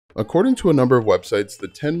According to a number of websites, the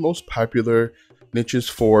 10 most popular niches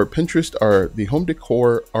for Pinterest are the home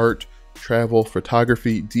decor, art, travel,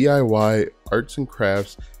 photography, DIY, arts and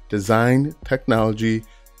crafts, design, technology,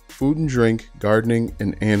 food and drink, gardening,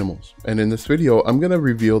 and animals. And in this video, I'm going to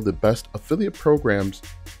reveal the best affiliate programs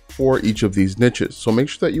for each of these niches. So make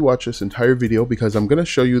sure that you watch this entire video because I'm going to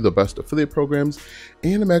show you the best affiliate programs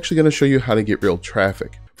and I'm actually going to show you how to get real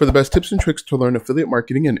traffic. For the best tips and tricks to learn affiliate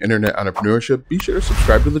marketing and internet entrepreneurship, be sure to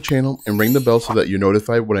subscribe to the channel and ring the bell so that you're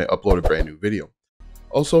notified when I upload a brand new video.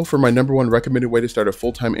 Also, for my #1 recommended way to start a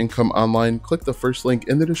full-time income online, click the first link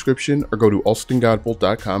in the description or go to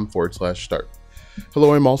alstongodbolt.com/start.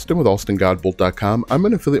 Hello, I'm Alston with alstongodbolt.com. I'm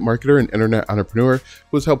an affiliate marketer and internet entrepreneur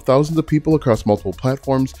who has helped thousands of people across multiple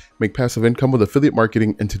platforms make passive income with affiliate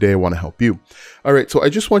marketing, and today I want to help you. All right, so I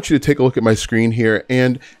just want you to take a look at my screen here,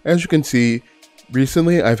 and as you can see,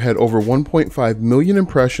 recently I've had over 1.5 million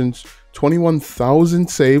impressions, 21,000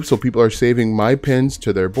 saves, so people are saving my pins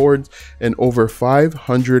to their boards, and over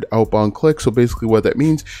 500 outbound clicks. So basically what that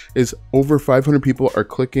means is over 500 people are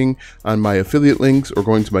clicking on my affiliate links or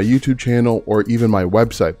going to my YouTube channel or even my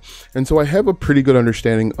website. And so I have a pretty good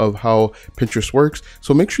understanding of how Pinterest works.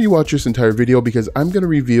 So make sure you watch this entire video because I'm going to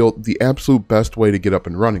reveal the absolute best way to get up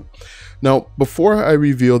and running. Now, before I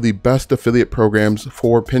reveal the best affiliate programs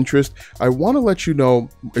for Pinterest, I want to let you know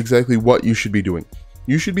exactly what you should be doing.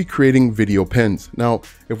 You should be creating video pins. Now,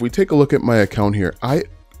 if we take a look at my account here, I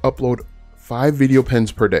upload 5 video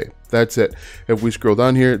pins per day. That's it. If we scroll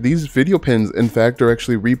down here, these video pins, in fact, are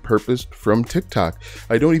actually repurposed from TikTok.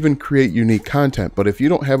 I don't even create unique content, but if you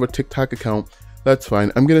don't have a TikTok account, that's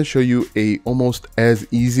fine. I'm going to show you a almost as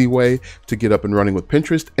easy way to get up and running with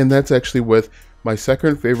Pinterest, and that's actually with my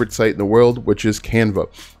second favorite site in the world, which is Canva.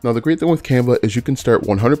 Now, the great thing with Canva is you can start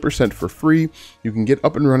 100% for free. You can get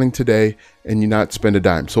up and running today and you not spend a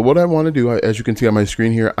dime. So what I want to do, as you can see on my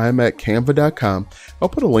screen here, I'm at canva.com. I'll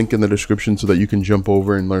put a link in the description so that you can jump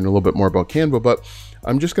over and learn a little bit more about Canva, but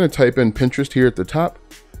I'm just going to type in Pinterest here at the top.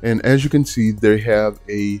 And as you can see, they have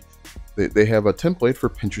a template for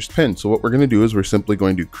Pinterest pin. So what we're going to do is we're simply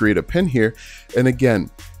going to create a pin here. And again,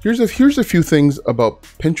 here's a few things about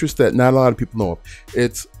Pinterest that not a lot of people know of.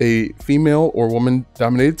 It's a female or woman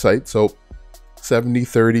dominated site. So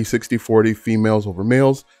 70-30, 60-40 females over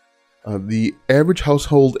males. The average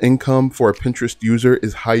household income for a Pinterest user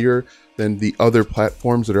is higher than the other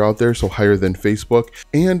platforms that are out there, so higher than Facebook.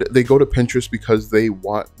 And they go to Pinterest because they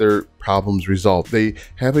want their problems resolved. They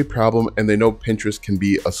have a problem and they know Pinterest can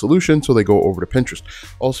be a solution, so they go over to Pinterest.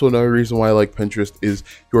 Also, another reason why I like Pinterest is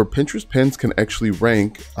your Pinterest pins can actually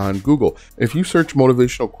rank on Google. If you search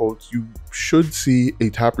motivational quotes, you should see a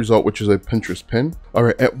top result, which is a Pinterest pin. All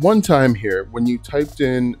right, at one time here, when you typed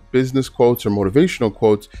in business quotes or motivational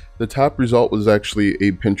quotes, the top result was actually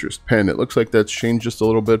a Pinterest pin. It looks like that's changed just a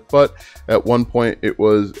little bit, but at one point it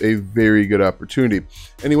was a very good opportunity.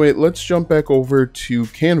 Anyway, let's jump back over to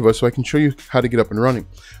Canva so I can show you how to get up and running.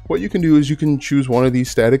 What you can do is you can choose one of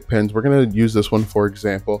these static pins. We're going to use this one for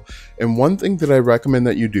example. And one thing that I recommend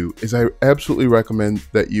that you do is I absolutely recommend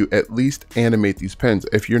that you at least animate these pins.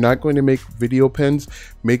 If you're not going to make video pins,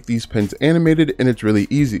 make these pins animated, and it's really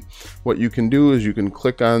easy. What you can do is you can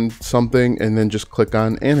click on something and then just click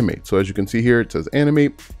on animate. So as you can see here, it says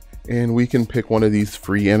animate, and we can pick one of these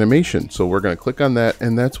free animations. So we're going to click on that,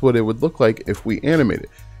 and that's what it would look like if we animate it.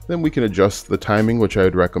 Then we can adjust the timing, which I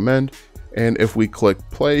would recommend. And if we click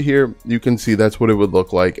play here, you can see that's what it would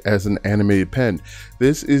look like as an animated pen.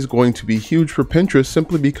 This is going to be huge for Pinterest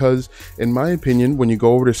simply because, in my opinion, when you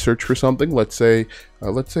go over to search for something, let's say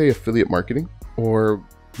affiliate marketing, or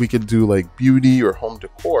we could do like beauty or home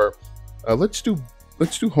decor. Let's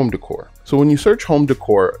do home decor. So when you search home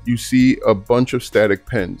decor, you see a bunch of static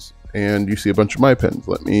pins, and you see a bunch of my pins.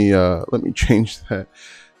 Let me change that.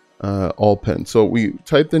 All pins. So we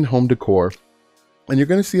typed in home decor, and you're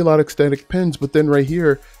going to see a lot of static pins, but then right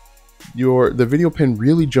here, the video pin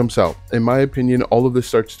really jumps out. In my opinion, all of this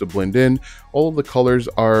starts to blend in. All of the colors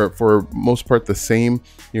are for most part the same.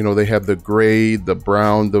 You know, they have the gray, the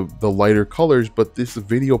brown, the lighter colors, but this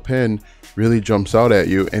video pin really jumps out at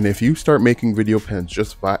you. And if you start making video pins,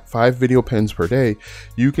 just 5 video pins per day,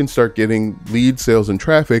 you can start getting lead sales and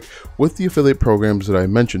traffic with the affiliate programs that I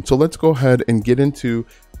mentioned. So let's go ahead and get into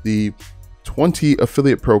the 20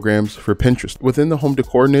 affiliate programs for Pinterest. Within the home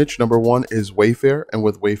decor niche, #1 is Wayfair, and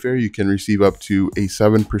with Wayfair you can receive up to a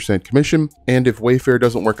 7% commission. And if Wayfair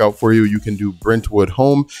doesn't work out for you, you can do Brentwood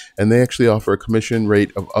Home, and they actually offer a commission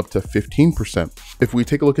rate of up to 15%. If we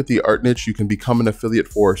take a look at the art niche, you can become an affiliate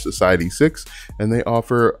for Society6, and they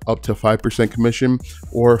offer up to 5% commission,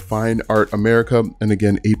 or Fine Art America, and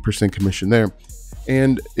again 8% commission there.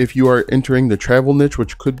 And if you are entering the travel niche,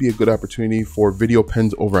 which could be a good opportunity for video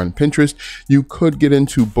pins over on Pinterest, you could get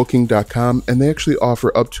into booking.com, and they actually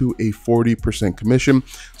offer up to a 40% commission.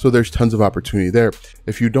 So there's tons of opportunity there.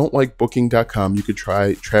 If you don't like booking.com, you could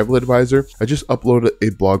try Travel Advisor. I just uploaded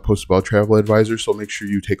a blog post about Travel Advisor, so make sure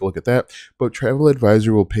you take a look at that. But Travel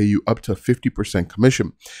Advisor will pay you up to 50%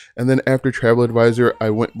 commission. And then after Travel Advisor, I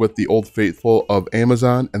went with the old faithful of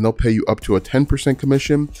Amazon, and they'll pay you up to a 10%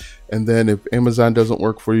 commission. And then if Amazon doesn't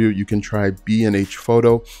work for you, you can try B&H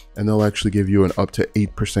Photo, and they'll actually give you an up to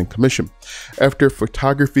 8% commission. After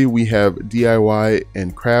photography, we have DIY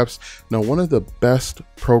and crafts. Now, one of the best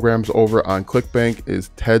programs over on ClickBank is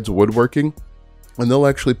Ted's Woodworking, and they'll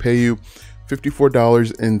actually pay you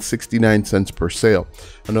 $54.69 per sale.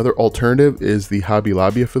 Another alternative is the Hobby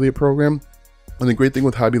Lobby affiliate program. And the great thing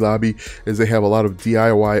with Hobby Lobby is they have a lot of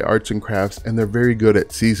DIY arts and crafts, and they're very good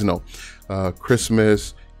at seasonal,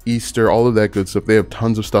 Christmas, Easter, all of that good stuff. They have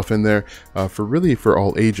tons of stuff in there for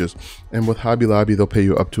all ages. And with Hobby Lobby, they'll pay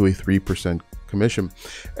you up to a 3% commission.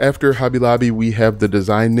 After Hobby Lobby, we have the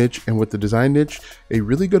design niche, and with the design niche, a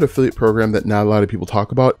really good affiliate program that not a lot of people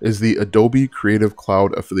talk about is the Adobe Creative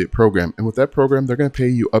Cloud affiliate program. And with that program, they're going to pay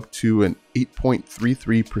you up to an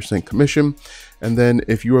 8.33% commission. And then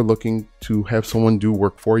if you are looking to have someone do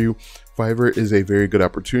work for you, Fiverr is a very good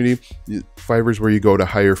opportunity. Fiverr is where you go to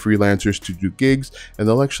hire freelancers to do gigs, and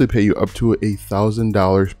they'll actually pay you up to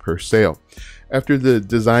 $1,000 per sale. After the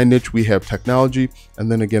design niche, we have technology. And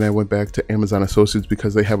then again, I went back to Amazon Associates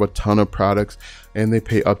because they have a ton of products and they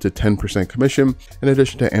pay up to 10% commission. In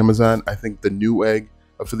addition to Amazon, I think the Newegg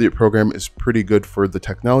affiliate program is pretty good for the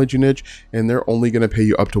technology niche, and they're only going to pay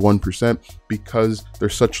you up to 1% because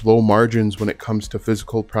there's such low margins when it comes to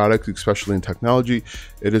physical products, especially in technology.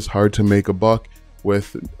 It is hard to make a buck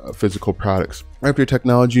with physical products. After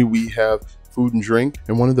technology, we have food and drink,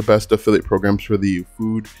 and one of the best affiliate programs for the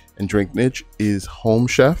food and drink niche is Home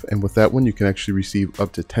Chef, and with that one you can actually receive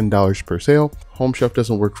up to $10 per sale. Home Chef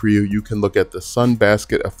doesn't work for you, you can look at the Sun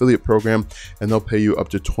Basket affiliate program, and they'll pay you up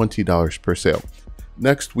to $20 per sale.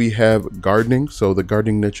 Next, we have gardening. So the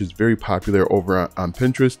gardening niche is very popular over on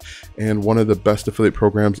Pinterest, and one of the best affiliate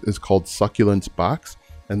programs is called Succulents Box,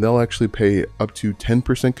 and they'll actually pay up to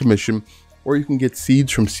 10% commission, or you can get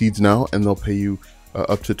seeds from Seeds Now, and they'll pay you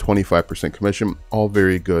up to 25% commission. All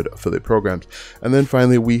very good affiliate programs. And then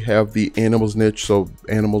finally, we have the animals niche, so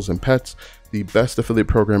animals and pets. The best affiliate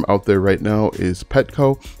program out there right now is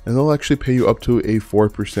Petco, and they'll actually pay you up to a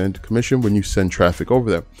 4% commission when you send traffic over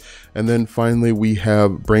there. And then finally, we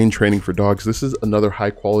have Brain Training for Dogs. This is another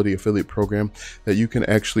high quality affiliate program that you can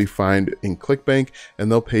actually find in ClickBank, and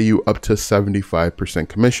they'll pay you up to 75%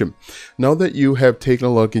 commission. Now that you have taken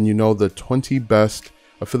a look and you know the 20 best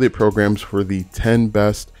affiliate programs for the 10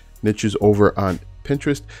 best niches over on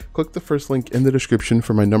Pinterest, click the first link in the description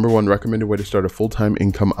for my #1 recommended way to start a full-time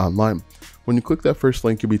income online. When you click that first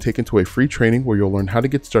link, you'll be taken to a free training where you'll learn how to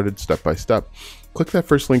get started step by step. Click that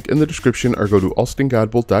first link in the description or go to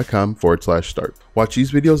alstongodbolt.com/start. Watch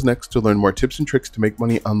these videos next to learn more tips and tricks to make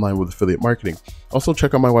money online with affiliate marketing. Also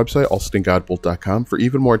check out my website, alstongodbolt.com, for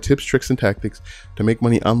even more tips, tricks, and tactics to make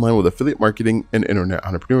money online with affiliate marketing and internet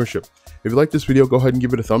entrepreneurship. If you like this video, go ahead and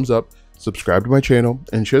give it a thumbs up, subscribe to my channel,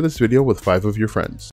 and share this video with 5 of your friends.